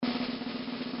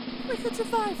We could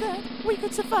survive that. We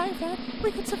could survive that.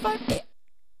 We could survive it.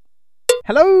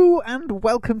 Hello and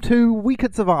welcome to We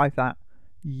Could Survive That,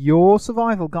 your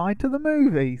survival guide to the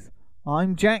movies.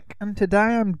 I'm Jack, and today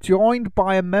I'm joined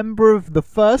by a member of the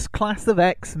first class of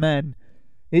X-Men.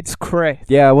 It's Chris.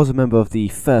 Yeah, I was a member of the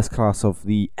first class of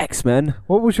the X-Men.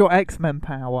 What was your X-Men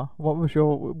power? What was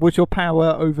your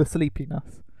power over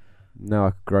sleepiness? No, I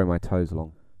could grow my toes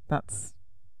long. That's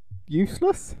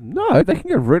useless? No, they can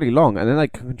go really long, and then I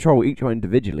can control each one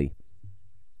individually.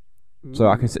 So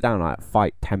I can sit down and like,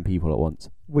 fight 10 people at once.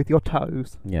 With your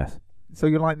toes? Yes. So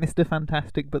you're like Mr.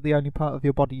 Fantastic, but the only part of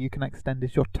your body you can extend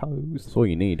is your toes. That's all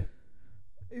you need.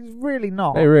 It's really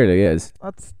not. It really is.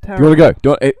 That's Do terrible. you want to go? Do you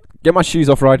want, get my shoes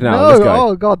off right now. No, Let's go.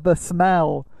 oh god, the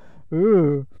smell.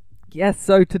 Ooh. Yes,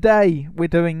 so today we're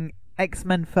doing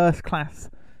X-Men First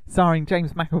Class, starring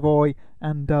James McAvoy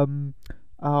and,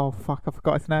 oh fuck, I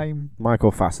forgot his name. Michael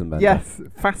Fassbender. Yes,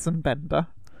 Fassbender.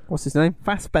 What's his name?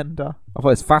 Fassbender. I thought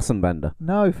it's Fassbender.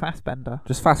 No, Fassbender.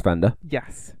 Just Fassbender.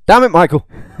 Yes. Damn it, Michael!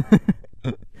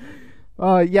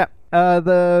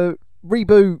 The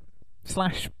reboot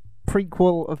 /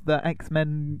 prequel of the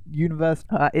X-Men universe.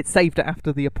 It saved it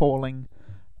after the appalling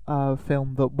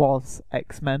film that was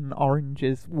X-Men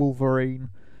Orange's Wolverine.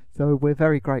 So we're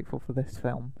very grateful for this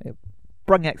film. It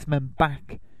brought X-Men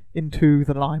back into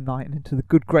the limelight and into the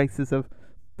good graces of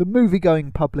the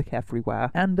movie-going public everywhere.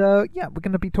 And we're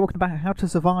going to be talking about how to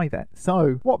survive it.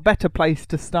 So, what better place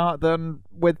to start than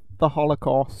with the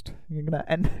Holocaust? We're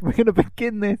going to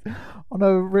begin this on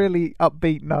a really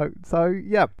upbeat note. So,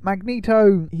 yeah,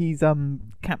 Magneto, he's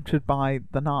captured by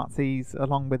the Nazis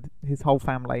along with his whole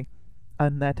family,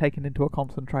 and they're taken into a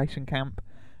concentration camp.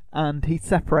 And he's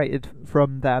separated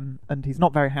from them, and he's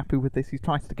not very happy with this. He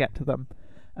tries to get to them,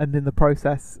 and in the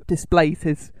process displays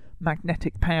his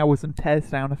magnetic powers and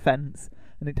tears down a fence,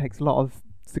 and it takes a lot of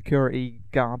security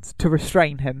guards to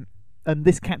restrain him. And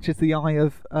this catches the eye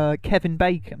of Kevin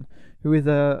Bacon, who is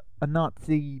a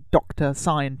Nazi doctor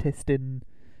scientist in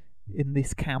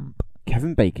this camp.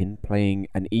 Kevin Bacon playing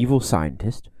an evil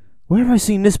scientist? Where have I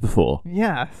seen this before?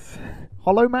 Yes.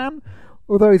 Hollow Man?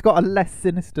 Although he's got a less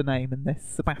sinister name in this,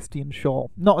 Sebastian Shaw.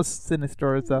 Not as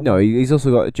sinister as... No, he's also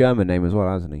got a German name as well,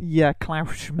 hasn't he? Yeah,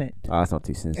 Klaus Schmidt. Oh, that's not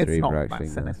too sinister It's either, not actually.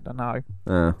 that sinister, no.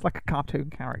 No. It's like a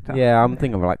cartoon character. Yeah, I'm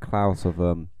thinking of like Klaus of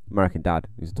American Dad,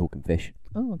 who's a talking fish.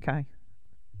 Oh, okay.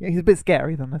 Yeah, he's a bit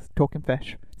scary than a talking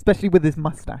fish. Especially with his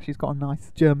moustache. He's got a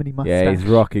nice Germany moustache. Yeah, he's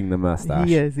rocking the moustache.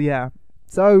 He is, yeah.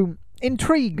 So,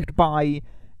 intrigued by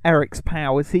Eric's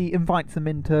powers, he invites him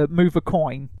in to move a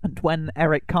coin. And when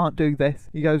Eric can't do this,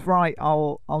 he goes, right,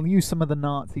 I'll use some of the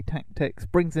Nazi tactics,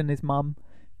 brings in his mum,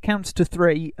 counts to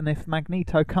 3, and if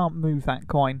Magneto can't move that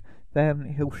coin,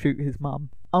 then he'll shoot his mum.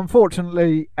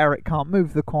 Unfortunately, Eric can't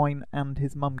move the coin, and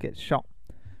his mum gets shot,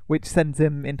 which sends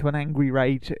him into an angry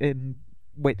rage in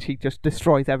which he just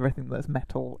destroys everything that's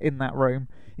metal in that room,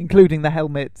 including the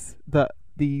helmets that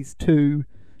these 2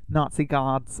 Nazi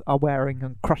guards are wearing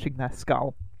and crushing their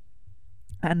skull.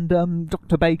 And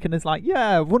Dr. Bacon is like,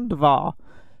 yeah, wunderbar.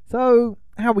 So,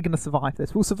 how are we going to survive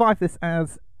this? We'll survive this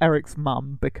as Eric's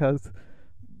mum, because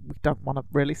we don't want to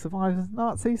really survive as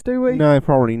Nazis, do we? No,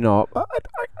 probably not.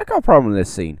 I got a problem with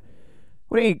this scene.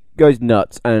 When he goes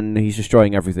nuts and he's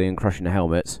destroying everything and crushing the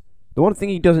helmets, the one thing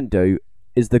he doesn't do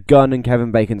is the gun in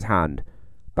Kevin Bacon's hand.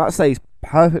 That stays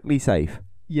perfectly safe.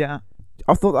 Yeah.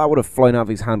 I thought that would have flown out of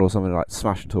his hand or something, like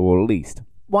smashed into a wall at least.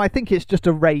 Well, I think it's just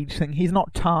a rage thing. He's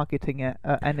not targeting it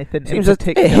at anything Seems in that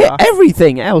particular. it hit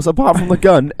everything else apart from the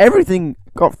gun. Everything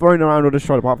got thrown around or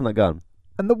destroyed apart from that gun.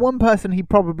 And the one person he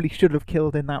probably should have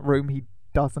killed in that room, he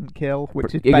doesn't kill,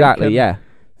 which is Exactly, Bacon. yeah.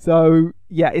 So,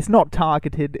 yeah, it's not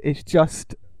targeted. It's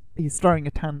just he's throwing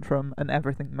a tantrum and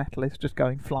everything metal is just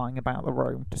going flying about the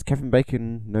room. Does Kevin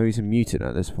Bacon know he's a mutant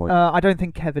at this point? I don't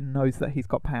think Kevin knows that he's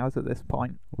got powers at this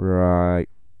point. Right.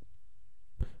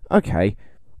 Okay.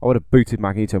 I would have booted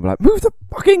Magneto and be like, move the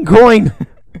fucking coin!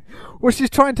 Well, she's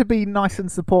trying to be nice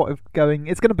and supportive, going,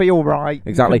 it's going to be alright.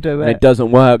 Exactly. You can do And it. it doesn't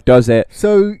work, does it?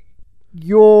 So,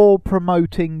 you're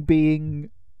promoting being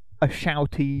a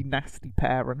shouty, nasty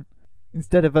parent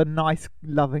instead of a nice,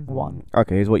 loving one.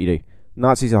 Okay, here's what you do.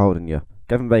 Nazis are holding you.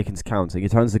 Kevin Bacon's counting. He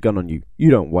turns the gun on you.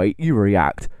 You don't wait. You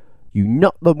react. You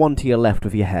knock the one to your left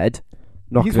with your head.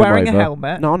 He's wearing a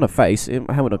helmet. No, on the face. A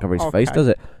helmet don't cover his face, Okay. does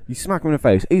it? You smack him in the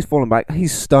face. He's falling back.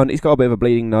 He's stunned. He's got a bit of a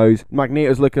bleeding nose.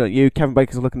 Magneto's looking at you. Kevin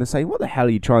Bacon's looking to say, what the hell are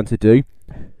you trying to do?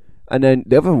 And then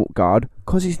the other guard,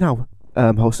 because he's now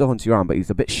still onto your arm, but he's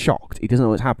a bit shocked. He doesn't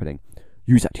know what's happening.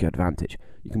 use that to your advantage.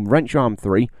 You can wrench your arm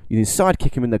free, you can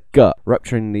sidekick him in the gut,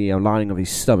 rupturing the lining of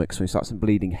his stomach so he starts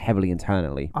bleeding heavily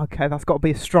internally. Okay, that's got to be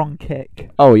a strong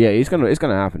kick. Oh yeah, it's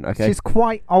gonna happen. Okay, She's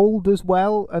quite old as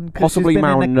well, and 'cause possibly she's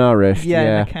been malnourished.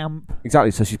 in a camp.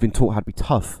 Exactly. So she's been taught how to be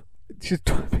tough. She's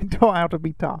been taught how to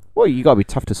be tough. Well, you got to be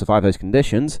tough to survive those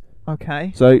conditions.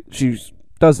 Okay. So she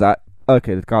does that.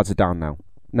 Okay, the guards are down now.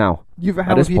 How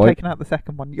have you taken out the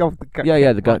second one? The gut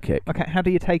kick, the gut kick. Okay, how do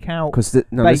you take out Because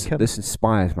Bacon? this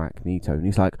inspires Magneto, and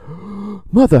he's like,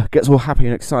 "Mother!" Gets all happy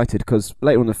and excited because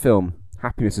later in the film,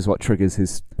 happiness is what triggers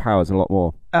his powers a lot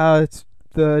more. It's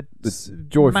the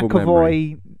joyful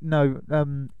McAvoy.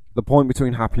 The point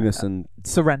between happiness and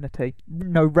serenity.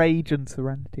 No, rage and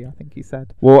serenity, I think he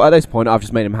said. well, at this point, I've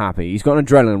just made him happy. He's got an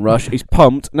adrenaline rush. He's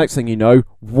pumped. Next thing you know,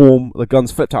 warm. The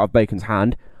gun's flipped out of Bacon's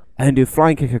hand, and do a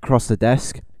flying kick across the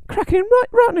desk, cracking him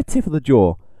right on the tip of the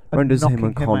jaw, renders him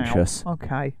unconscious.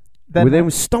 Okay. With him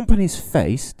stomping his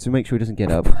face to make sure he doesn't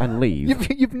get up and leave.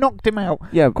 You've knocked him out.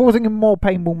 Yeah. Causing him more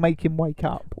pain will make him wake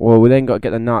up. Well, we then got to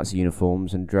get the Nazi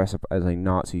uniforms and dress up as a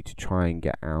Nazi to try and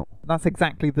get out. That's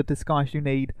exactly the disguise you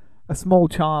need. A small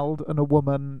child and a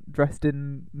woman dressed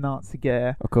in Nazi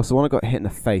gear. Of course, the one that got hit in the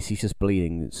face, he's just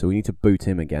bleeding, so we need to boot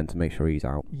him again to make sure he's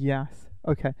out. Yes.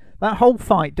 Okay. That whole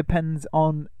fight depends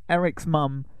on Eric's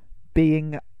mum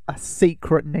being a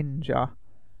secret ninja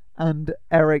and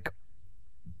Eric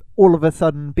all of a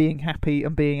sudden being happy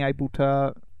and being able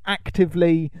to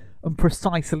actively and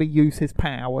precisely use his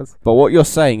powers. But what you're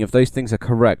saying, if those things are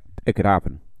correct, it could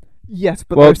happen. Yes,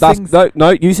 but well, those things...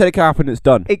 No, you said it could happen, it's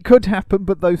done. It could happen,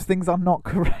 but those things are not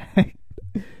correct.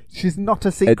 She's not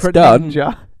a secret it's done.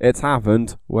 ninja. It's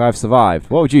happened. We have survived.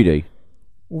 What would you do?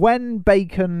 When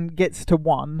Bacon gets to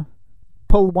 1,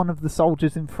 pull one of the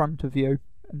soldiers in front of you,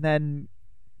 and then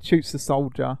shoots the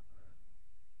soldier.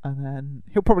 And then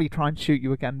he'll probably try and shoot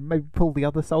you again. Maybe pull the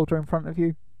other soldier in front of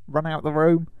you, run out the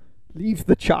room, leave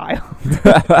the child.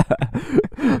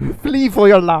 Flee for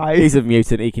your life. He's a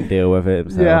mutant, he can deal with it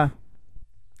himself. Yeah.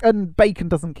 And Bacon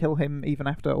doesn't kill him even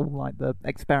after all like the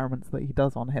experiments that he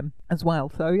does on him as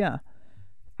well. So yeah.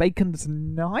 Bacon's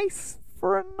nice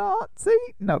for a Nazi?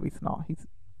 No, he's not. He's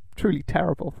truly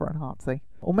terrible for a Nazi.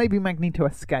 Or maybe Magneto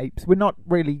escapes. We're not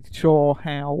really sure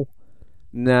how.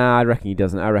 Nah, I reckon he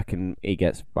doesn't. I reckon he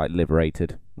gets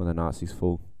liberated when the Nazis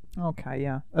fall. Okay,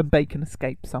 yeah. And Bacon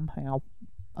escapes somehow,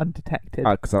 undetected.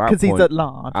 Because he's at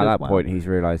large. At that point, he's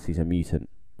realised he's a mutant.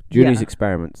 During his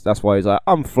experiments, that's why he's like,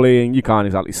 I'm fleeing, you can't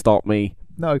exactly stop me.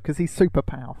 No, because he's super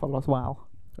powerful as well.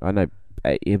 I know.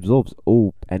 He absorbs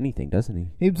anything, doesn't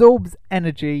he? He absorbs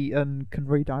energy and can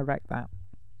redirect that.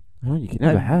 No, you can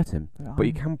never hurt him, but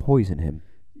you can poison him.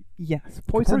 Yes,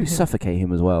 poison him. Probably suffocate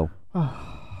him as well.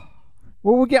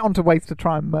 Well, we'll get on to ways to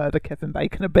try and murder Kevin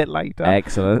Bacon a bit later.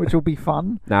 Excellent. Which will be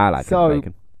fun. Nah, I like Kevin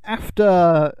Bacon.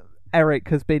 After Eric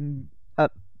has been at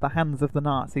the hands of the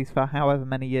Nazis for however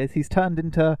many years, he's turned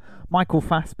into Michael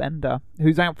Fassbender,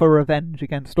 who's out for revenge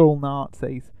against all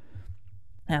Nazis.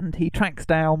 And he tracks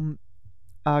down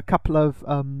a couple of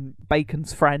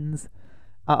Bacon's friends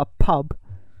at a pub,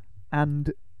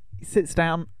 and he sits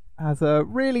down, has a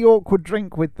really awkward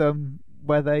drink with them,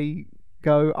 where they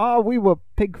go, we were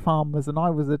pig farmers and I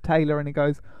was a tailor, and he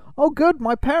goes, oh good,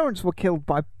 my parents were killed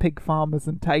by pig farmers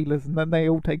and tailors, and then they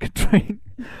all take a drink.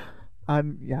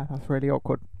 And yeah, that's really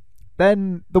awkward.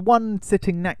 Then the one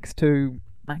sitting next to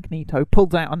Magneto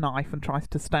pulls out a knife and tries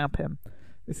to stab him.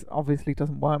 This obviously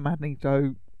doesn't work.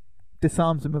 Magneto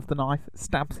disarms him of the knife,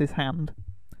 stabs his hand.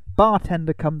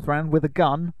 Bartender comes round with a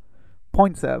gun,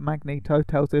 points it at Magneto,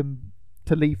 tells him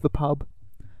to leave the pub.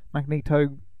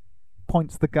 Magneto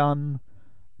points the gun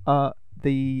at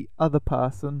the other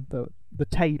person, the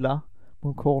tailor,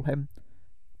 we'll call him,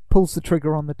 pulls the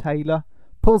trigger on the tailor,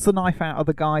 pulls the knife out of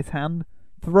the guy's hand,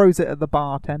 throws it at the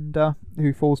bartender,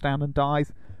 who falls down and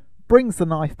dies, brings the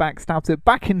knife back, stabs it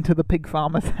back into the pig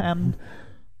farmer's hand,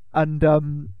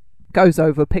 and goes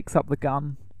over, picks up the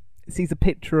gun, sees a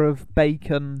picture of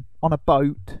Bacon on a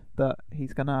boat that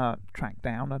he's going to track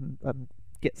down and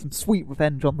get some sweet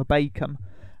revenge on the Bacon,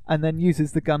 and then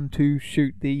uses the gun to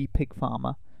shoot the pig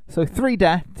farmer. So 3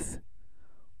 deaths.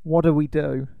 What do we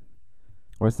do?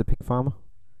 Where's the pig farmer?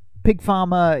 Pig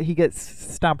farmer, he gets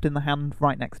stabbed in the hand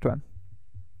right next to him.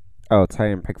 Oh,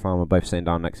 Taylor and pig farmer both sitting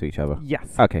down next to each other.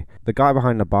 Yes. Okay. The guy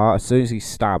behind the bar, as soon as he's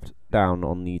stabbed down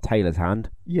on the tailor's hand,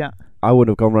 yeah, I would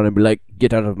have gone running and be like,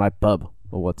 get out of my pub,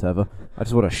 or whatever. I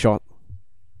just would have shot.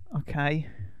 Okay.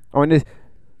 I mean,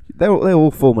 they're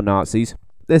all former Nazis.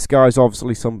 This guy's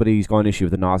obviously somebody who's got an issue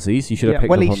with the Nazis. You should have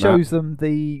picked up on that. Well, he shows them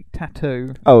the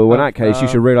tattoo. Oh, well, in that case, you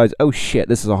should realise, oh shit,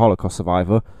 this is a Holocaust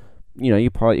survivor. You know, you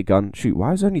pull out your gun, shoot.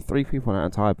 Why was there only 3 people in that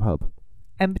entire pub?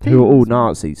 empty. who are all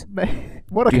Nazis.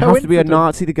 What a Do you have to be a coincidence.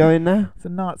 Nazi to go in there? It's a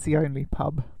Nazi-only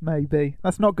pub, maybe.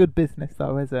 That's not good business,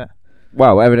 though, is it?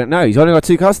 Well, evident no. He's only got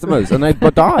 2 customers, and they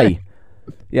die.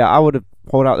 Yeah, I would have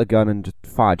pulled out the gun and just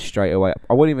fired straight away.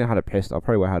 I wouldn't even had a pistol. I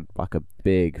probably would have had like a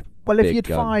big. Well, if big you'd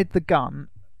gun. fired the gun,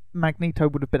 Magneto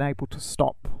would have been able to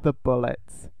stop the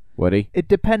bullets. Would he? It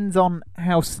depends on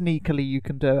how sneakily you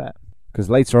can do it. Because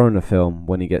later on in the film,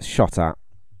 when he gets shot at,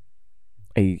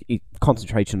 he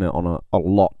concentrates on it on a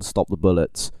lot to stop the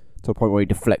bullets, to the point where he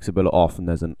deflects a bullet off and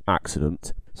there's an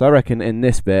accident. So I reckon in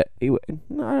this bit, I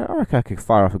reckon I could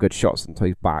fire off a good shots into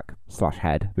his back /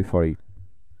 head before he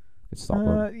could stop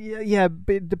them. Yeah,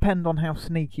 but it depends on how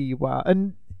sneaky you were.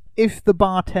 And if the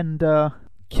bartender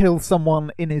kills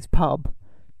someone in his pub,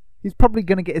 he's probably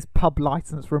going to get his pub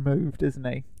license removed, isn't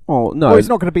he? Oh no! Or he's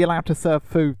not going to be allowed to serve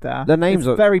food there. Their names it's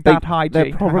are very bad hygiene.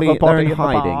 They're probably to have a body they're in in the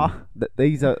hiding. bar.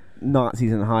 These are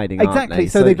Nazis in hiding, Exactly. aren't they?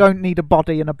 So they don't need a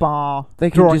body in a bar. They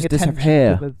can drawing just attention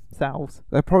disappear. to themselves.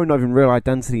 They're probably not even real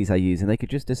identities they're using. They could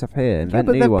just disappear, Yeah, invent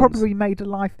but new they've ones. probably made a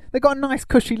life. They've got a nice,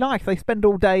 cushy life. They spend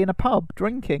all day in a pub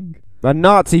drinking. The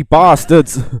Nazi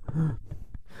bastards.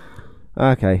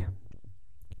 Okay.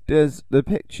 Does the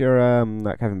picture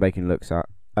that Kevin Bacon looks at?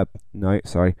 That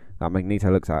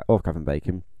Magneto looks at of Kevin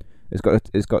Bacon. It's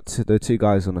got the 2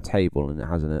 guys on a table in it,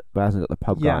 hasn't it? But it hasn't got the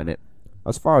pub guy in it.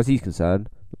 As far as he's concerned,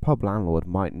 the pub landlord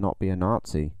might not be a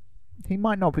Nazi. He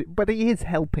might not be, but he is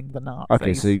helping the Nazis.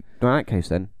 Okay, so in that case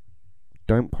then,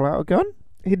 don't pull out a gun.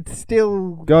 he'd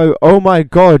still. Go, oh my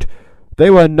god, they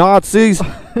were Nazis.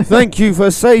 Thank you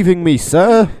for saving me,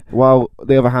 sir. While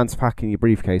the other hand's packing your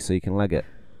briefcase so you can leg it.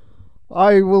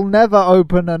 I will never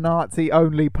open a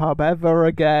Nazi-only pub ever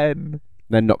again.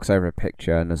 Then knocks over a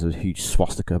picture and there's a huge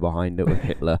swastika behind it with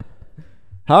Hitler.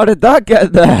 How did that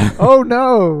get there? Oh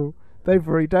no! They've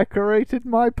redecorated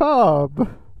my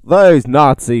pub. Those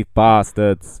Nazi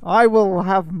bastards. I will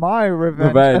have my revenge.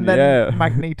 Revenge, and then yeah.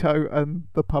 Magneto and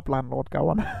the pub landlord go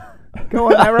on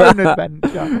their own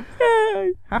adventure.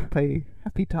 Yay! Happy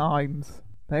times.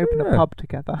 They open a Yeah. pub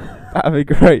together. That'd be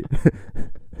great.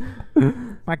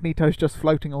 Magneto's just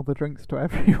floating all the drinks to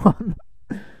everyone.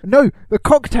 No, the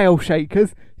cocktail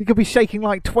shakers. He could be shaking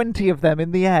like 20 of them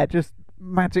in the air, just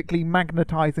magically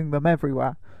magnetizing them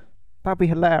everywhere. That'd be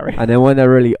hilarious. And then when they're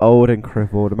really old and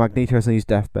crippled, Magneto's on his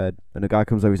deathbed, and the guy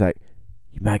comes over, he's like,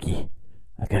 Maggie,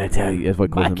 I gotta tell you, that's what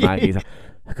he calls him, Maggie. He's like,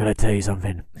 I gotta tell you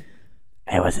something.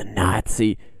 I was a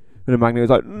Nazi. And the Magneto's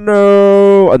like,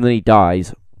 no! And then he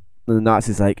dies. And the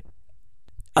Nazi's like,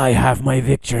 I have my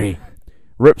victory.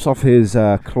 Rips off his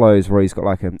clothes where he's got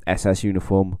like an SS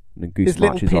uniform, and then Goose His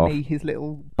little marches pinny, off. his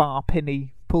little bar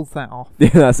pinny, pulls that off Yeah,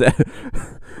 that's it.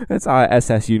 That's how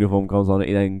SS uniform comes on it,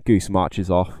 and then Goose marches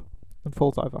off. and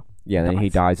falls over. Yeah, and then he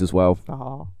Dies. dies as well.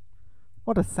 Ah,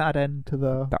 what a sad end to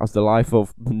the... That was the life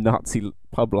of the Nazi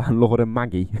pub landlord and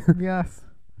Maggie. Yes.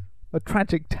 A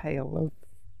tragic tale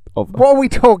Of of... What are we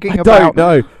talking I about? don't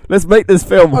know. Let's make this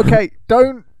film. Okay,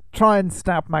 don't try and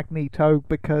stab Magneto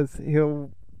because he'll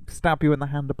stab you in the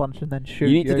hand a bunch and then shoot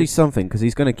You need to do something because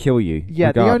he's going to kill you. Yeah,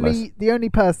 regardless. the only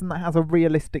person that has a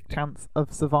realistic chance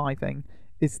of surviving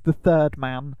is the third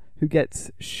man who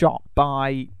gets shot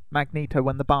by Magneto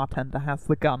when the bartender has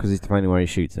the gun. Because he's depending where he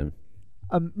shoots him.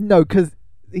 No, because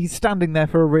he's standing there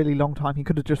for a really long time. He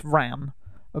could have just ran.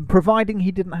 And providing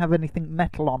he didn't have anything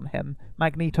metal on him,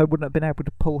 Magneto wouldn't have been able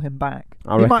to pull him back.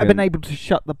 I He might have been reckon- able to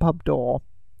shut the pub door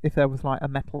if there was like a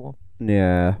metal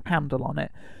Yeah. handle on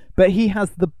it. But he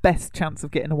has the best chance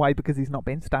of getting away because he's not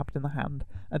being stabbed in the hand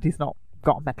and he's not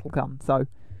got a metal gun. So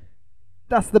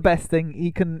that's the best thing.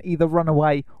 He can either run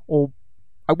away or...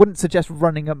 I wouldn't suggest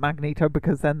running at Magneto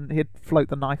because then he'd float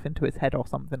the knife into his head or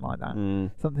something like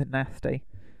that. Something nasty.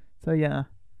 So yeah.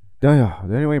 The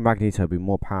only way Magneto would be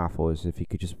more powerful is if he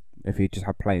just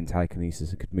had plain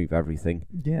telekinesis and could move everything.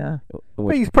 Yeah. In But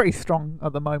which- he's pretty strong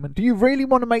at the moment. Do you really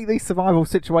want to make these survival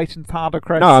situations harder,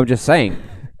 Chris? No, I'm just saying.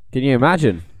 Can you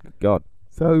imagine? God.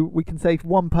 So we can save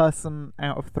one person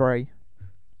out of 3.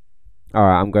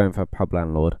 Alright, I'm going for pub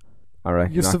landlord. I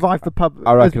reckon. You survived the pub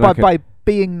I reckon I could- by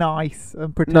being nice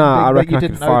and pretending No, I that reckon you I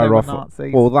didn't could know they fire were off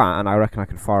Nazis. all that, and I reckon I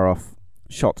could fire off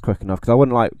shots quick enough because I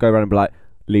wouldn't like go around and be like,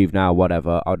 leave now,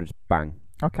 whatever. I'll just bang.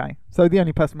 Okay, so the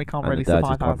only person we can't And really the dirty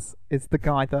survive pub. as is the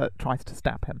guy that tries to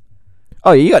stab him.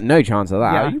 Oh, you got no chance of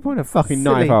that. Yeah. What are you pointing a fucking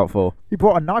Silly. knife out for? He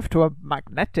brought a knife to a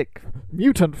magnetic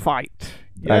mutant fight.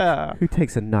 Like, Yeah. who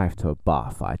takes a knife to a bar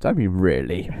fight? I mean,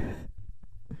 really?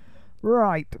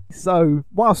 Right, so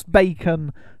whilst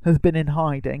Bacon has been in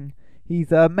hiding,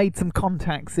 he's made some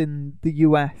contacts in the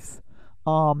US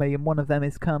Army, and one of them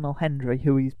is Colonel Hendry,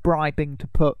 who he's bribing to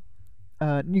put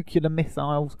nuclear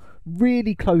missiles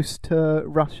really close to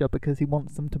Russia because he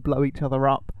wants them to blow each other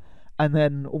up, and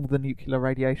then all the nuclear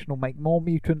radiation will make more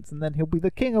mutants, and then he'll be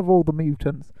the king of all the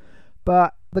mutants.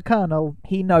 But the Colonel,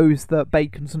 he knows that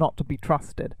Bacon's not to be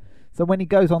trusted. So when he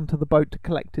goes onto the boat to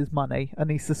collect his money,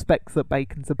 and he suspects that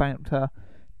Bacon's about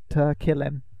to kill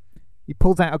him, he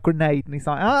pulls out a grenade, and he's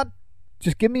like,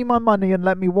 just give me my money and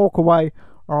let me walk away,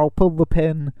 or I'll pull the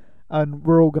pin, and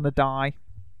we're all going to die.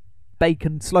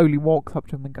 Bacon slowly walks up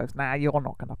to him and goes, nah, you're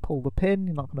not going to pull the pin,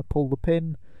 you're not going to pull the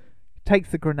pin. Takes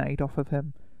the grenade off of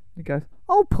him. He goes,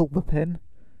 I'll pull the pin.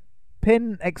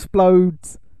 Pin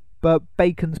explodes, but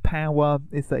Bacon's power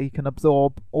is that he can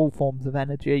absorb all forms of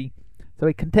energy. So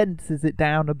he condenses it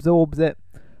down, absorbs it,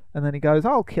 and then he goes,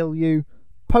 I'll kill you,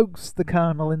 pokes the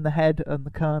Colonel in the head, and the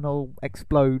Colonel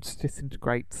explodes,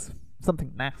 disintegrates.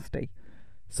 Something nasty.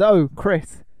 So,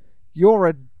 Chris, you're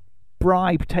a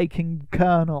bribe-taking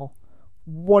Colonel.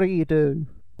 What do you do?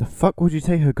 The fuck would you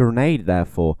take a grenade there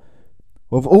for?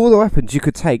 Of all the weapons you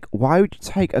could take, why would you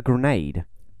take a grenade?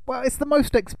 Well, it's the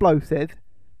most explosive.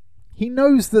 He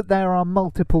knows that there are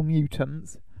multiple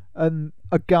mutants, and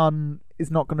a gun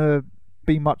is not going to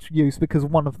be much use because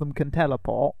one of them can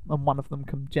teleport, and one of them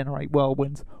can generate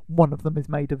whirlwinds, one of them is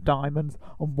made of diamonds,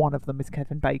 and one of them is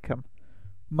Kevin Bacon.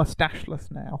 Mustacheless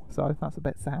now, so that's a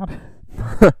bit sad.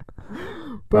 But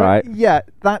right. Yeah,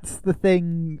 that's the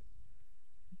thing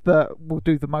that will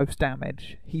do the most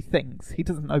damage. He thinks. He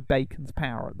doesn't know Bacon's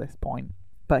power at this point,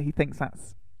 but he thinks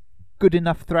that's good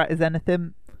enough threat as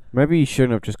anything. Maybe you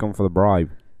shouldn't have just gone for the bribe.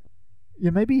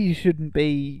 Yeah, maybe you shouldn't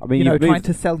be, I mean, trying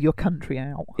to sell your country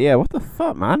out. Yeah, what the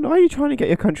fuck, man? Why are you trying to get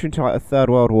your country into like a third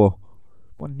world war?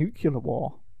 Well, nuclear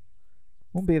war.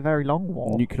 Won't be a very long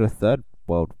war. Nuclear third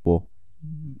world war.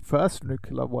 First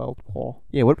nuclear world war.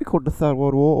 Yeah, would it be called the third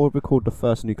world war or would it be called the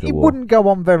first nuclear It war? wouldn't go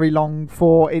on very long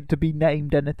for it to be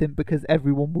named anything because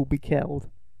everyone will be killed.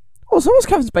 Oh, so what's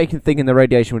Kevin Bacon thinking the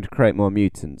radiation would create more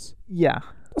mutants? Yeah.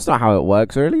 That's not how it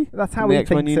works, really. That's how In the he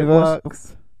X-Men thinks universe? it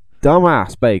works.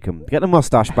 Dumbass, Bacon. Get the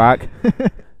mustache back.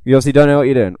 You obviously don't know what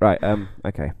you're doing. Right,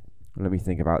 okay. Let me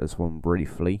think about this one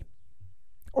briefly.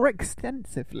 Or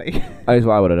extensively. Here's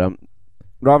what I would have done.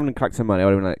 Rather than collect some money, I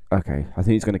would have been like, okay, I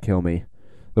think he's going to kill me.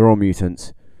 They're all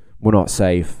mutants. We're not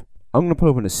safe. I'm going to pull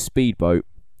up in a speedboat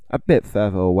a bit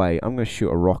further away. I'm going to shoot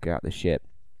a rocket at the ship.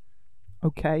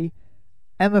 Okay.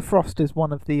 Emma Frost is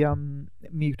one of the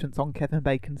mutants on Kevin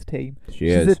Bacon's team.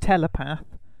 She's a telepath.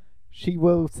 She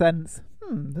will sense,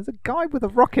 there's a guy with a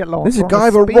rocket launcher. There's a guy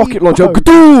with a rocket launcher.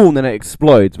 And then it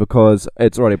explodes because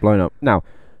it's already blown up. Now,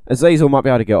 Azazel might be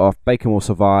able to get off. Bacon will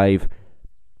survive.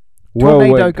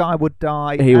 Tornado guy would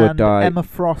die. He would die. Emma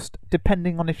Frost,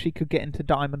 depending on if she could get into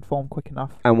diamond form quick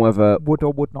enough, and whether would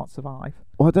or would not survive.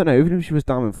 Well, I don't know. Even if she was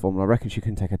diamond form, I reckon she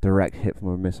can take a direct hit from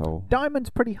a missile. Diamond's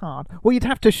pretty hard. Well, you'd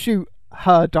have to shoot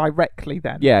her directly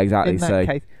then. Yeah, exactly. In that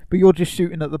case, but you're just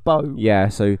shooting at the boat. Yeah,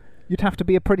 so you'd have to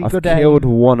be a pretty good aim. I've killed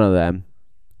aim. one of them,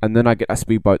 and then I get a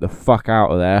speedboat the fuck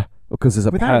out of there because there's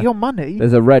a without your money.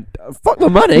 There's a red fuck the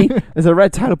money. There's a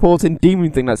red teleporting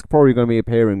demon thing that's probably going to be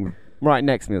appearing right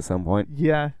next to me at some point.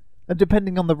 Yeah. And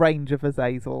depending on the range of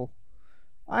Azazel.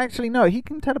 Actually, no, he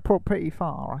can teleport pretty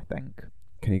far, I think.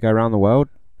 Can he go around the world?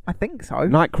 I think so.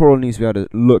 Nightcrawler needs to be able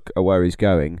to look at where he's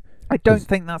going. I don't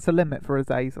think that's a limit for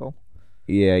Azazel.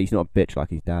 Yeah, he's not a bitch like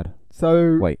his dad.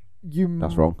 So... Wait,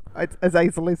 that's wrong.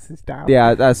 Azazel is his dad.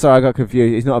 Yeah, sorry, I got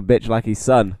confused. He's not a bitch like his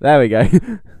son. There we go.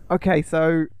 Okay,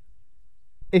 so...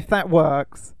 if that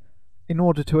works, in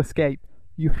order to escape,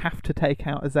 you have to take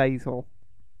out Azazel.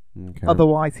 Okay.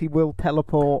 Otherwise, he will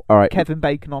teleport Kevin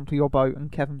Bacon onto your boat,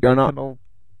 and Kevin Bacon will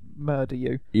murder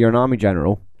you. You're an army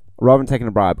general. Rather than taking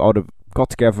a bribe, I would have got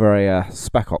together a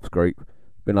spec ops group,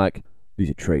 been like, these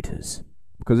are traitors.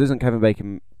 Because isn't Kevin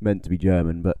Bacon meant to be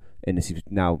German, but in this he's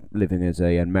now living as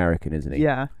an American, isn't he?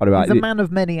 Yeah, he's a man of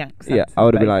many accents. Yeah, I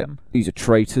would have been like, these are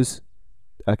traitors.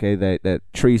 Okay, they're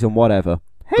treason, whatever.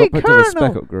 Hey,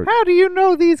 Colonel, how do you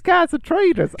know these guys are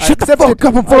traitors? Shut the fuck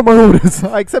up and follow my orders.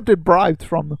 I accepted bribes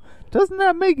from them. Doesn't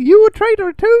that make you a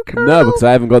traitor too, Colonel? No, because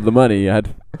I haven't got the money yet.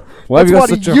 Why have you got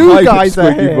such a you guys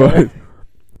are here?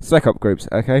 Spec up groups,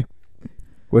 okay?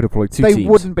 We're deployed two teams. They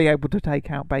wouldn't be able to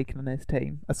take out Bacon and his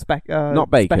team. Not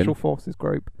Bacon. Special forces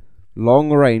group.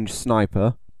 Long range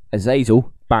sniper.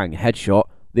 Azazel, bang, headshot.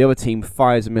 The other team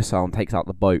fires a missile and takes out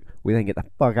the boat. We then get the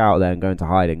fuck out of there and go into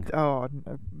hiding. Oh,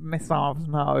 missiles,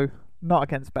 no. Not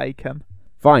against Bacon.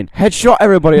 Fine. Headshot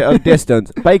everybody at a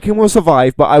distance. Bacon will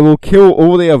survive, but I will kill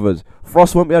all the others.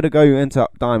 Frost won't be able to go into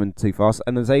Diamond too fast,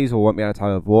 and Azazel won't be able to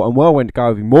teleport, and Whirlwind Guy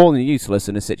will be more than useless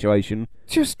in this situation.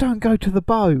 Just don't go to the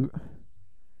boat.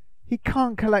 He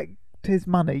can't collect his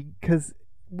money, because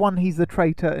one, he's a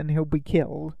traitor and he'll be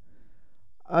killed.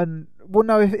 And well,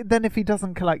 no. If he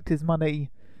doesn't collect his money,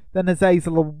 then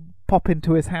Azazel will pop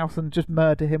into his house and just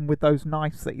murder him with those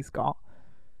knives that he's got.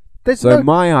 There's So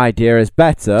my idea is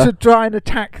better. to try and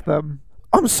attack them.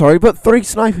 I'm sorry, but 3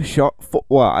 sniper shot.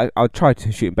 I'll try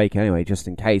to shoot Bacon anyway, just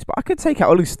in case. But I could take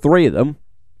out at least 3 of them.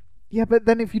 Yeah, but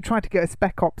then if you try to get a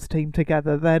Spec Ops team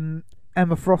together, then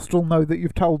Emma Frost will know that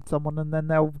you've told someone, and then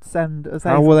they'll send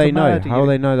Azazel How will they to know? murder How you. will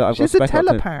they know that I've She's got a Spec Ops in?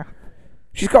 telepath.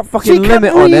 She's got a She fucking can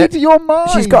limit on read it. your mind.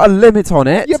 She's got a limit on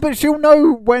it. Yeah, but she'll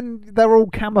know when they're all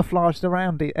camouflaged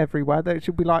around it everywhere. That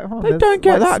she'll be like, oh, They there's, don't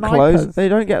get like, that close. snipers. They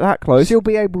don't get that close. She'll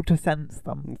be able to sense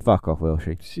them. Fuck off, will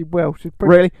she? She will. She's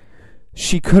pretty. Really?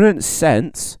 She couldn't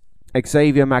sense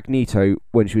Xavier Magneto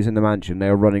when she was in the mansion. They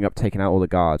were running up, taking out all the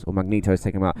guards, or Magneto's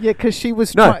taking them out. Yeah, because she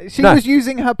was No, she no. was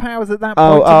using her powers at that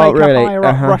Oh, point to make really? a higher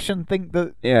up Uh-huh. Russian think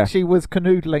that Yeah. she was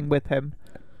canoodling with him.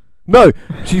 No,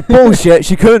 she's bullshit.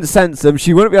 She couldn't sense them.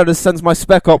 She wouldn't be able to sense my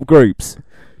Spec Op groups.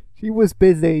 She was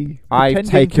busy I've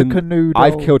pretending to canoodle.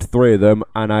 I've killed 3 of them,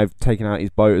 and I've taken out his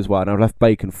boat as well, and I've left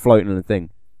Bacon floating in the thing.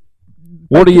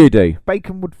 What do you do?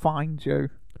 Bacon would find you.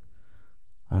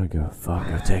 I don't give a fuck.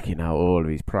 I've taken out all of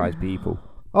these prize people.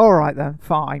 All right then,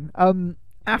 fine.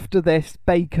 After this,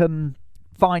 Bacon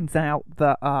finds out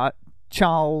that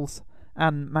Charles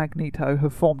and Magneto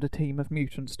have formed a team of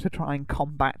mutants to try and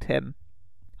combat him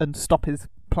and stop his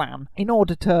plan. In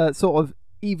order to sort of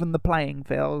even the playing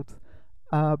field,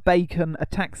 Bacon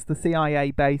attacks the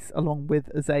CIA base along with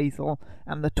Azazel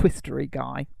and the Twistery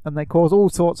guy, and they cause all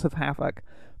sorts of havoc.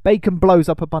 Bacon blows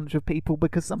up a bunch of people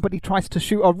because somebody tries to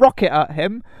shoot a rocket at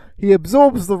him. He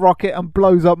absorbs the rocket and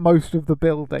blows up most of the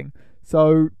building.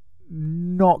 So,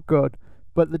 not good.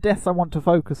 But the deaths I want to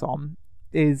focus on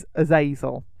is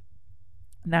Azazel.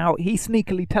 Now, he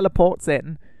sneakily teleports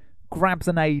in, grabs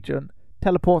an agent,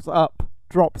 teleports up,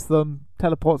 drops them,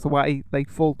 teleports away, they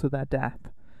fall to their death.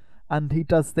 And he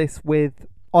does this with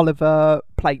Oliver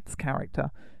Plate's character,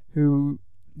 who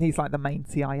he's like the main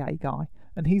CIA guy.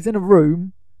 And he's in a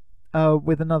room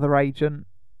with another agent.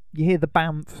 You hear the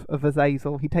bamf of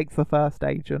Azazel. He takes the first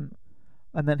agent,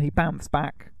 and then he bamfs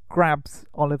back, grabs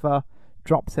Oliver,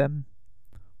 drops him.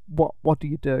 What do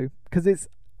you do? Because it's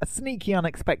a sneaky,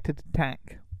 unexpected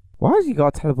attack. Why has he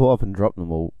got to teleport up and drop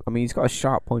them all? I mean, he's got a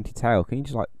sharp, pointy tail. Can you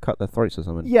just, like, cut their throats or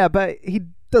something? Yeah, but he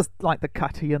does like the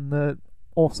cutty and the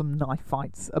awesome knife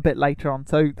fights a bit later on.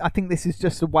 So I think this is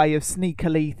just a way of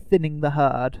sneakily thinning the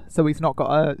herd, so he's not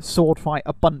got a sword fight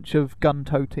a bunch of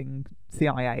gun-toting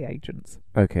CIA agents.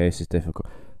 Okay, this is difficult.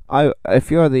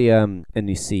 If you're in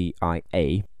the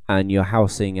CIA and you're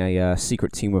housing a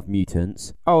secret team of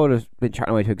mutants, I would have been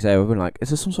chatting away to Xavier. I've been like, is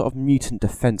there some sort of mutant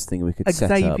defense thing we could set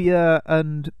up? Xavier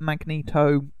and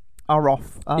Magneto are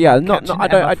off. Yeah, not. catching I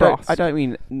Emma don't. Frost. I don't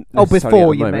mean. Oh, necessarily before at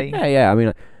the you moment. mean? Yeah. I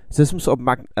mean, is there some sort of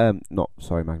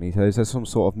Magneto? Is there some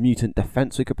sort of mutant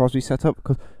defense we could possibly set up?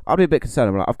 Because I'd be a bit concerned.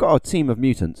 I'm like, I've got a team of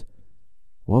mutants.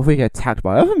 What if we get attacked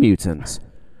by other mutants?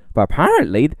 But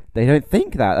apparently they don't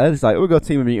think that. They're just like, we've got a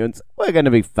team of mutants. We're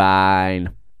gonna be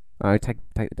fine. Take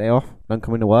the day off. Don't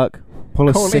come into work. Pull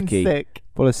a Call in sickie. sick.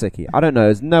 Pull a sickie. I don't know.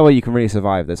 There's no way you can really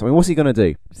survive this. I mean, what's he gonna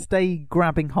do? Stay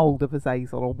grabbing hold of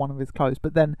Azazel or one of his clothes,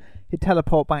 but then he'd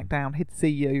teleport back down, he'd see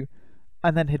you,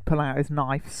 and then he'd pull out his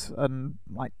knives and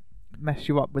like mess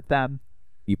you up with them.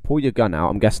 You pull your gun out.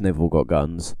 I'm guessing they've all got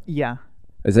guns. Yeah.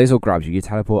 Azazel grabs you. You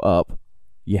teleport up.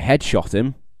 You headshot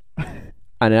him.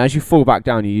 And then as you fall back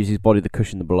down, you use his body to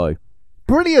cushion the blow.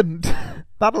 Brilliant!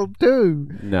 That'll do.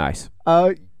 Nice.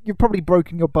 You've probably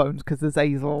broken your bones because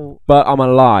Azazel But I'm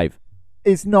alive.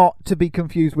 is not to be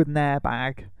confused with an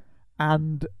airbag,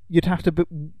 and you'd have to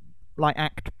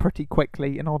act pretty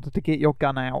quickly in order to get your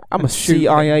gun out. I'm a and shoot him.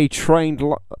 CIA trained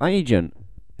agent.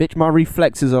 Bitch, my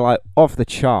reflexes are like off the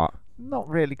chart. Not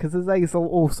really, because Azazel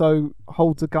also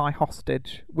holds a guy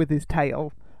hostage with his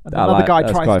tail, and I another like- guy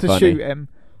that's tries quite to funny. shoot him,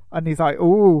 and he's like,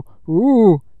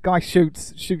 ooh. Guy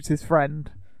shoots his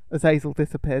friend. Azazel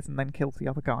disappears and then kills the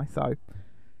other guy. So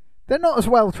they're not as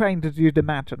well trained as you'd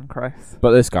imagine, Chris.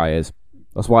 But this guy is.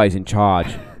 That's why he's in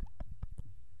charge.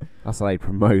 That's how they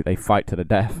promote. They fight to the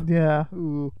death. Yeah.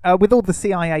 Ooh. With all the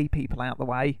CIA people out the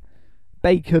way,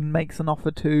 Bacon makes an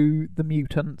offer to the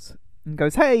mutants and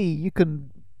goes, hey, you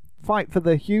can fight for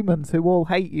the humans who all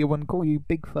hate you and call you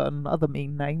Bigfoot and other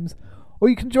mean names, or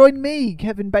you can join me,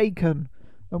 Kevin Bacon,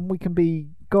 and we can be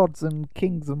gods and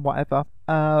kings and whatever.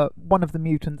 One of the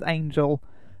mutants, Angel,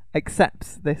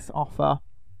 accepts this offer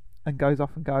and goes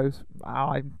off and goes,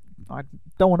 I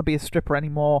don't want to be a stripper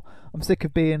anymore. I'm sick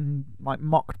of being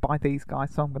mocked by these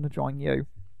guys, so I'm going to join you.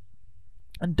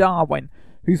 And Darwin,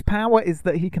 whose power is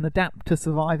that he can adapt to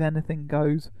survive anything,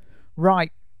 goes,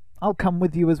 right, I'll come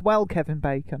with you as well, Kevin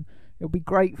Bacon. It'll be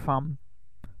great fun.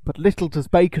 But little does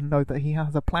Bacon know that he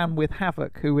has a plan with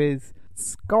Havoc, who is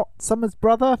Scott Summers'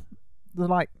 brother,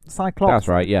 the Cyclops. That's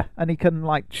right, yeah. And he can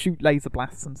shoot laser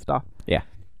blasts and stuff. Yeah.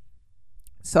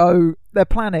 So their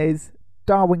plan is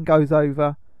Darwin goes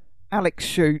over, Alex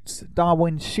shoots,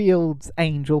 Darwin shields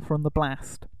Angel from the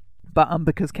blast. But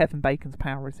because Kevin Bacon's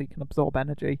power is he can absorb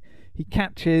energy, he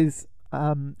catches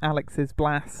Alex's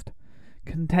blast,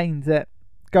 contains it,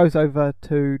 goes over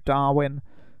to Darwin,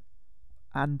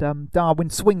 and Darwin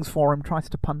swings for him, tries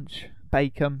to punch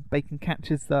Bacon. Bacon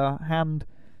catches the hand,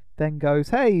 then goes,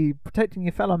 "Hey, protecting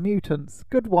your fellow mutants,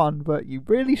 good one, but you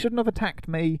really shouldn't have attacked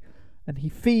me." And he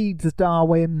feeds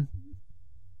Darwin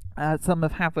some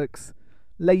of Havoc's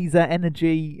laser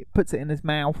energy, puts it in his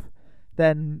mouth.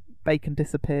 Then Bacon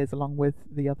disappears along with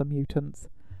the other mutants.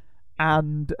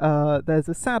 And there's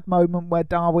a sad moment where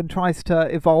Darwin tries to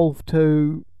evolve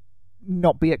to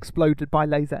not be exploded by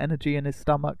laser energy in his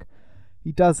stomach.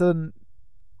 He doesn't,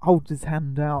 holds his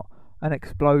hand out and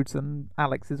explodes, and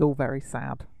Alex is all very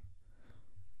sad.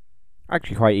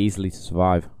 Actually, quite easily to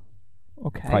survive.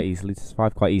 Okay. Quite easily to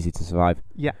survive. Quite easy to survive.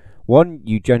 Yeah. 1,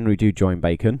 you generally do join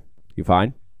Bacon. You're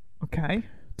fine. Okay.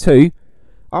 2,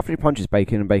 after he punches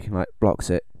Bacon and Bacon blocks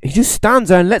it, he just stands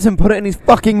there and lets him put it in his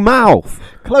fucking mouth.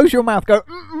 Close your mouth. Go.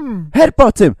 Mm-mm.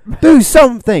 Headbutt him. Do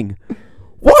something.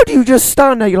 Why do you just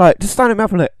stand there? You're just stand in your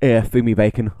mouth and yeah, feed me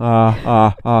Bacon.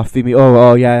 Feed me.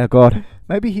 Oh yeah, God.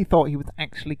 Maybe he thought he was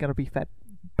actually going to be fed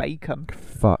bacon.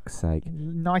 Fuck's sake.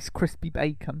 Nice crispy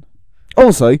bacon.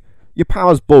 Also, your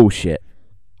power's bullshit.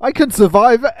 I can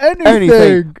survive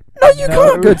anything. No, you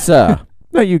can't, good sir.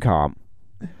 No, you can't.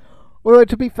 Well,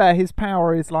 to be fair, his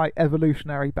power is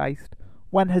evolutionary based.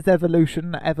 When has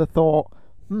evolution ever thought,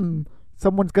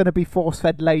 someone's going to be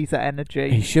force-fed laser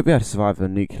energy? He should be able to survive a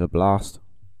nuclear blast.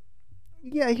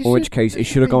 Yeah, he should. In which case, he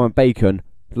should have gone with Bacon,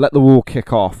 let the war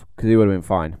kick off, because he would have been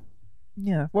fine.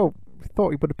 Yeah, well, we thought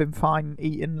he would have been fine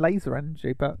eating laser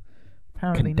energy, but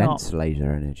apparently Condensed not.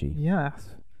 laser energy.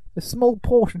 Yes. A small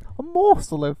portion, a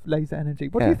morsel of laser energy.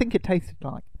 What do you think it tasted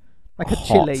like? Like a Hot.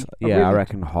 chili? Yeah, I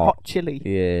reckon hot. Hot chili.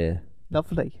 Yeah.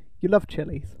 Lovely. You love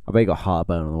chilies. I bet he got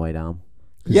heartburn on the way down.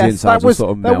 Yes, that was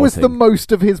sort of that was the melting.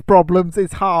 most of his problems,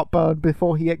 is heartburn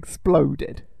before he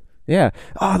exploded. Yeah.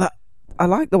 Oh, I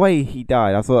like the way he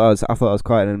died. I thought it was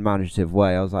quite an imaginative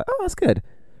way. I was like, oh, that's good.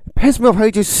 It pissed me off how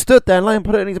he just stood there and let him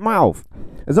put it in his mouth.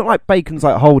 It's not like Bacon's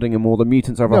holding him or the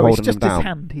mutants are No, holding it's just him down. his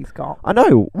hand he's got. I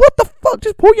know. What the fuck?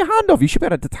 Just pull your hand off. You should be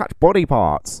able to detach body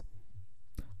parts.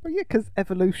 Well, yeah, because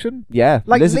evolution. Yeah.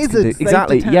 Like lizards can do- lizards, they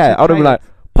exactly. detach Yeah. their I would have been like,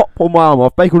 pull my arm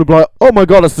off. Bacon would be like, oh my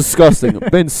god, that's disgusting.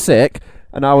 Been sick.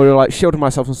 And I would have shielded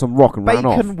myself on some rock and ran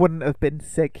off. Bacon wouldn't have been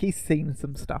sick. He's seen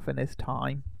some stuff in his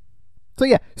time. So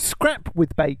yeah, scrap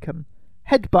with Bacon,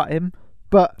 headbutt him,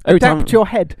 but adapt your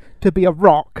head to be a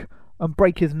rock and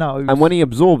break his nose. And when he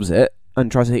absorbs it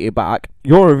and tries to hit you back,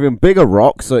 you're an even bigger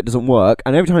rock, so it doesn't work.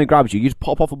 And every time he grabs you, you just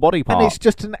pop off a body part. And it's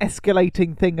just an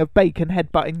escalating thing of Bacon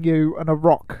headbutting you and a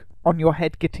rock on your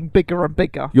head getting bigger and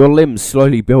bigger. Your limbs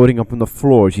slowly building up on the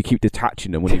floor as you keep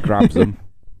detaching them when he grabs them.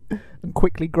 And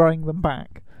quickly growing them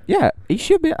back. Yeah, he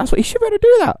should be. That's what he should be able to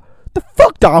do. That. The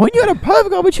fuck, Darwin? You had a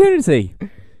perfect opportunity.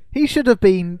 He should have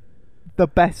been the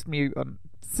best mutant.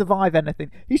 Survive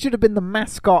anything. He should have been the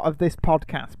mascot of this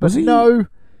podcast. But no,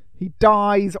 he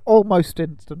dies almost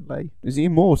instantly. Is he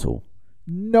immortal?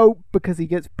 No, because he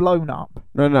gets blown up.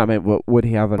 No, I mean, would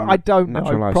he have a But I don't know.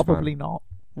 lifespan? Probably not.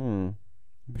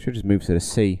 Should just move to the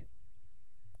sea.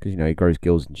 Because, he grows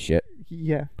gills and shit.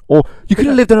 Yeah. Or you could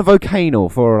have lived in a volcano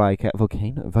for a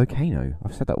volcano.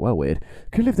 I've said that well weird.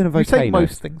 Could have lived in a volcano. You say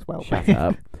most things well. Shut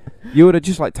up. You would have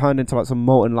just turned into some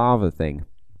molten lava thing.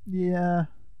 Yeah.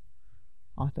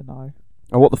 I don't know.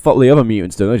 And what the fuck were the other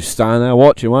mutants doing? They're just standing there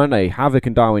watching, weren't they? Havoc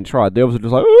and Darwin tried. The others were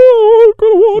just like, oh, I'm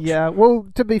gonna watch. Yeah. Well,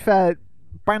 to be fair,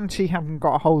 Banshee haven't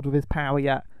got a hold of his power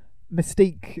yet.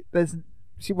 Mystique,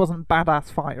 she wasn't a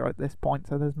badass fighter at this point,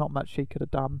 so there's not much she could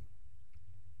have done.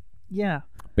 Yeah.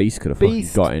 Beast could have fucking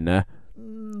got in there.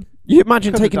 You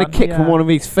imagine Could have taking a done, kick from yeah. one of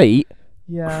his feet?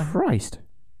 Yeah. Christ.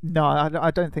 No,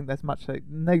 I don't think there's much.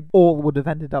 They all would have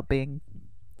ended up being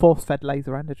force-fed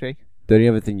laser energy. The only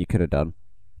other thing you could have done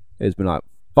is been like,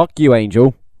 fuck you,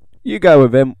 Angel. You go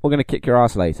with him. We're going to kick your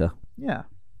ass later. Yeah.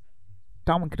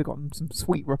 Darwin could have gotten some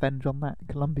sweet revenge on that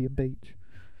Colombian beach.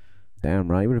 Damn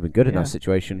right. He would have been good in Yeah. that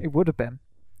situation. It would have been.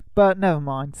 But never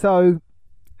mind. So,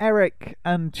 Eric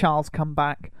and Charles come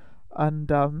back,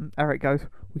 and Eric goes,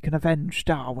 we can avenge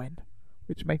Darwin.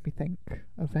 Which made me think,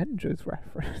 Avengers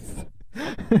reference.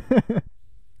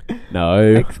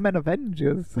 No. X-Men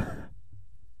Avengers.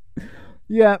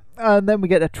 Yeah, and then we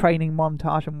get a training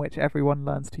montage in which everyone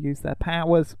learns to use their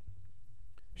powers.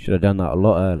 Should have done that a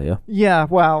lot earlier. Yeah,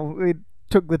 well, it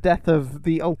took the death of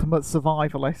the ultimate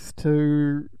survivalist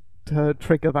to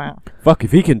trigger that. Fuck,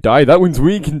 if he can die, that means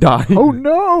we can die. Oh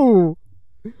no!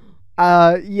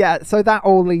 Yeah, so that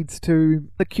all leads to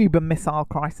the Cuban Missile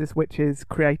Crisis, which is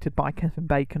created by Kevin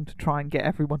Bacon to try and get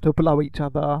everyone to blow each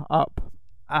other up.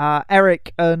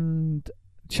 Eric and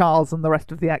Charles and the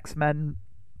rest of the X-Men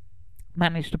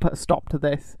manage to put a stop to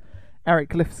this.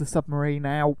 Eric lifts the submarine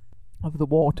out of the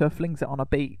water, flings it on a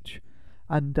beach,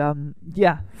 and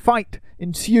fight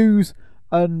ensues,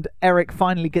 and Eric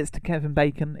finally gets to Kevin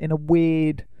Bacon in a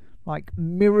weird, like,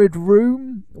 mirrored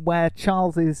room where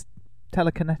Charles's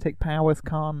telekinetic powers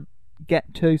can't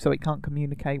get to, so he can't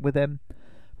communicate with him.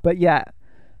 But yeah,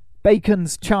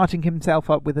 Bacon's charging himself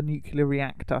up with a nuclear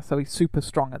reactor, so he's super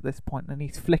strong at this point, and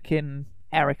he's flicking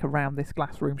Eric around this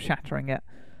glass room, shattering it.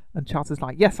 And Charles is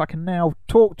like, yes, I can now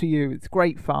talk to you, it's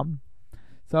great fun.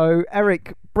 So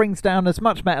Eric brings down as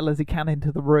much metal as he can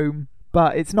into the room,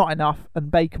 but it's not enough, and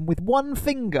Bacon, with one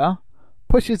finger,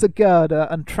 pushes a girder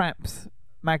and traps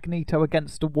Magneto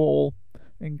against a wall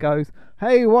and goes,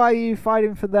 hey, why are you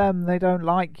fighting for them? They don't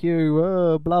like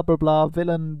you. Blah, blah, blah,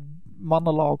 villain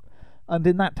monologue. And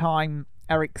in that time,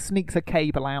 Eric sneaks a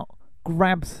cable out,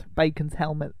 grabs Bacon's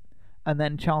helmet, and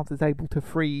then Charles is able to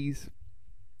freeze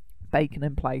Bacon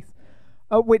in place.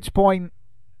 At which point,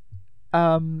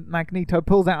 Magneto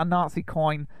pulls out a Nazi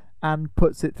coin and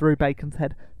puts it through Bacon's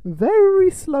head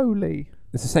very slowly.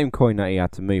 It's the same coin that he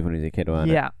had to move when he was a kid,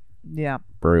 wasn't it? Yeah.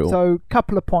 Brutal. So,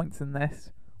 couple of points in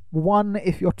this. One,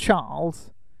 if you're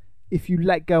Charles, if you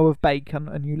let go of Bacon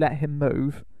and you let him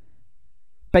move,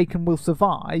 Bacon will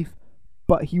survive,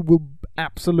 but he will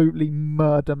absolutely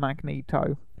murder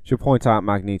Magneto. Should point out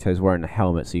Magneto's wearing a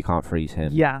helmet, so you can't freeze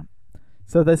him. Yeah.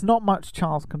 So there's not much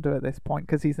Charles can do at this point,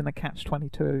 because he's in a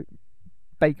catch-22.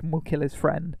 Bacon will kill his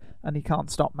friend, and he can't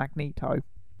stop Magneto.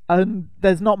 And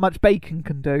there's not much Bacon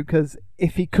can do, because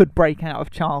if he could break out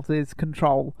of Charles's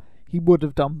control, he would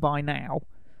have done by now.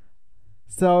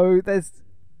 So there's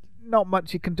not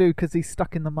much he can do, because he's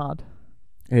stuck in the mud.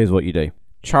 Here's what you do.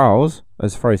 Charles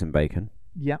has frozen Bacon.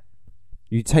 Yep.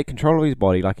 You take control of his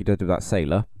body like you did with that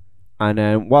sailor, and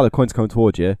then while the coin's coming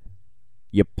towards you,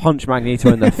 you punch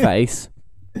Magneto in the face,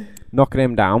 knocking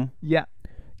him down. Yeah.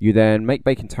 You then make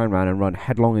Bacon turn around and run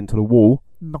headlong into the wall,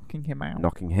 Knocking him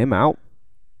out.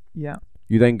 Yeah.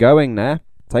 You then go in there,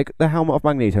 take the helmet off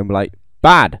Magneto and be like,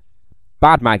 bad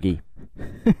Maggie.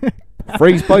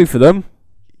 Freeze both of them.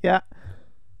 Yeah.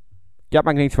 Get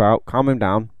Magneto out, calm him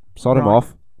down, sod him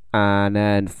off, and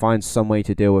then find some way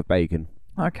to deal with Bacon.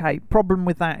 Okay, problem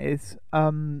with that is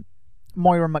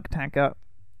Moira McTaggart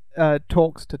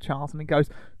talks to Charles and he goes,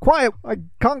 quiet, I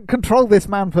can't control this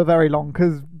man for very long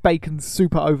because Bacon's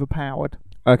super overpowered.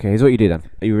 Okay, here's what you do then.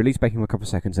 You release Bacon for a couple of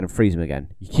seconds and then freeze him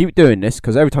again. You keep doing this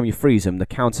because every time you freeze him, the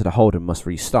counter to hold him must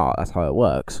restart. That's how it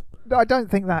works. I don't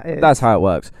think that is. That's how it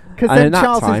works. Because then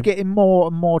Charles is getting more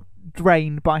and more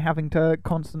drained by having to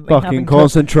constantly...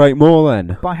 concentrate more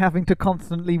then. By having to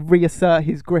constantly reassert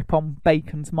his grip on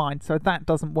Bacon's mind, so that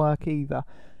doesn't work either.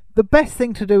 The best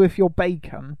thing to do if you're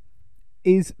Bacon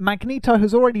is Magneto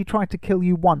has already tried to kill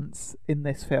you once in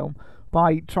this film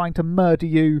by trying to murder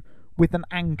you with an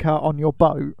anchor on your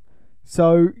boat.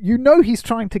 So you know he's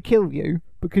trying to kill you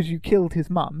because you killed his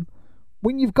mum.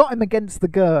 When you've got him against the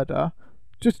girder,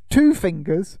 just two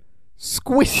fingers,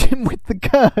 squish him with the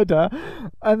girder,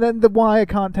 and then the wire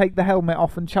can't take the helmet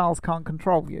off and Charles can't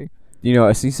control you. You know,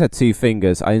 as he said 2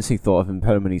 fingers, I instantly thought of him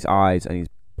putting him in his eyes and his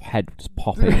head just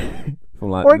popping.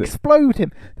 Or explode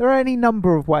him. There are any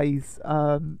number of ways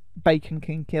Bacon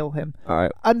can kill him.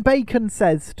 Right. And Bacon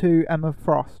says to Emma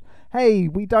Frost, hey,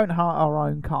 we don't hurt our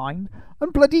own kind.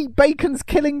 And bloody Bacon's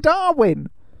killing Darwin.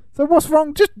 So what's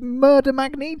wrong? Just murder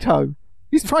Magneto.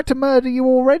 He's tried to murder you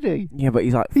already. Yeah, but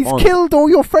he's killed all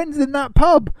your friends in that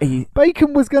pub.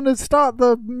 Bacon was going to start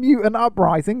the mutant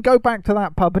uprising, go back to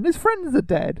that pub, and his friends are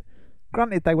dead.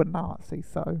 Granted, they were Nazis,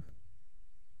 so...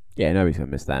 Yeah, nobody's going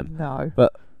to miss them. No.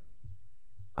 But...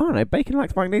 I don't know, Bacon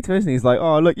likes Magneto, isn't he? He's like,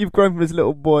 oh, look, you've grown from this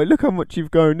little boy. Look how much you've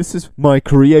grown. This is my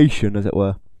creation, as it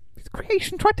were. His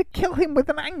creation tried to kill him with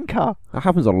an anchor. That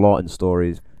happens a lot in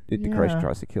stories. The creation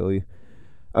tries to kill you.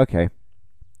 Okay.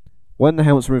 When the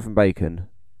helmet's removed from Bacon,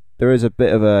 there is a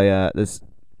bit of a... there's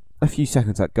a few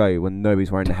seconds that go when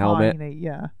nobody's wearing the helmet.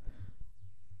 Yeah.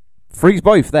 Freeze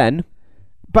both then.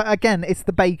 But again, it's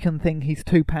the Bacon thing. He's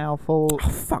too powerful. Oh,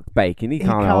 fuck Bacon. He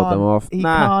can't hold them off. He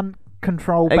can't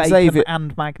control Bacon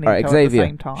and Magneto at the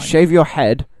same time. Shave your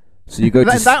head, so you go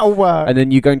to... That'll work. And then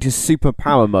you go into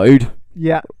superpower mode.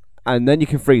 Yeah. And then you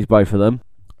can freeze both of them.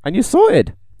 And you're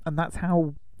sorted. And that's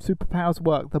how superpowers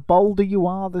work. The bolder you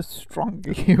are, the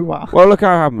stronger you are. Well, look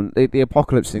how it happened. The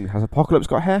Apocalypse thing. Has Apocalypse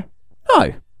got hair?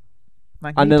 No.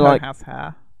 Magneto has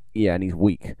hair. Yeah, and he's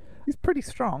weak. He's pretty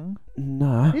strong.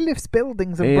 No. He lifts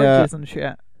buildings and bridges and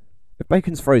shit. If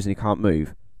Bacon's frozen, he can't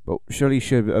move. But surely he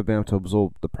should have been able to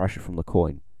absorb the pressure from the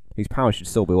coin. His powers should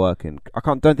still be working.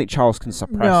 Don't think Charles can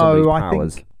suppress some of his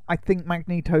powers. I think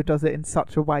Magneto does it in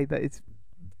such a way that it's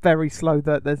very slow,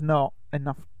 that there's not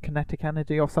enough kinetic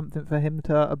energy or something for him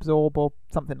to absorb or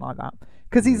something like that.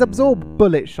 Because he's absorbed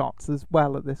bullet shots as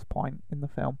well at this point in the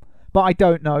film. But I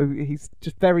don't know. He's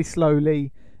just very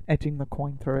slowly edging the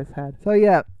coin through his head. So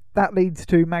yeah, that leads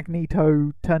to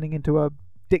Magneto turning into a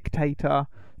dictator,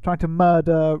 trying to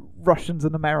murder Russians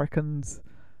and Americans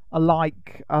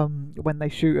alike when they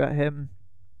shoot at him.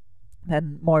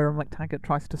 Then Moira McTaggart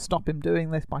tries to stop him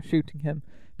doing this by shooting him,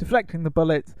 deflecting the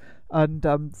bullets, and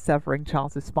severing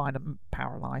Charles's spine and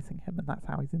paralysing him, and that's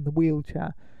how he's in the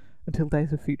wheelchair until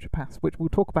Days of Future Past, which we'll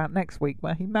talk about next week,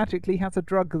 where he magically has a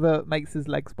drug that makes his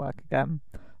legs work again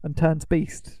and turns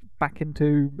Beast back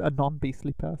into a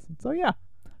non-beastly person. So yeah,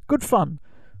 good fun.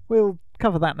 We'll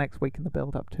cover that next week in the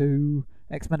build-up to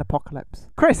X-Men Apocalypse.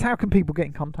 Chris, how can people get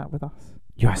in contact with us?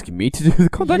 You're asking me to do the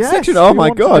contact section? Oh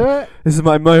my god, this is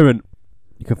my moment.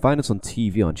 You can find us on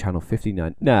TV on channel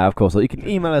 59. No, of course. You can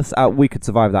email us at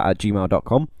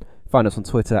wecouldsurvivethat@gmail.com. Find us on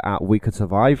Twitter at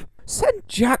wecouldsurvive. Send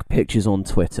Jack pictures on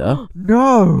Twitter.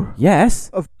 No! Yes.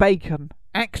 Of bacon.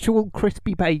 Actual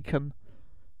crispy bacon.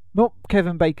 Not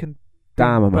Kevin Bacon.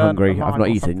 Damn, I'm hungry. I've not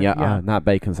eaten yet. Yeah. That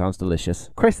bacon sounds delicious.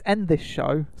 Chris, end this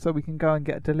show so we can go and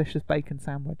get a delicious bacon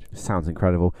sandwich. Sounds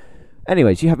incredible.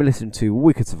 Anyways, you have been listening to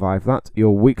We Could Survive That,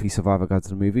 your weekly survivor guide to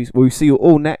the movies. We'll see you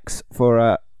all next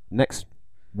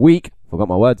week. Forgot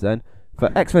my words then.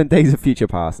 For X-Men Days of Future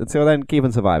Past. Until then, keep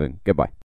on surviving. Goodbye.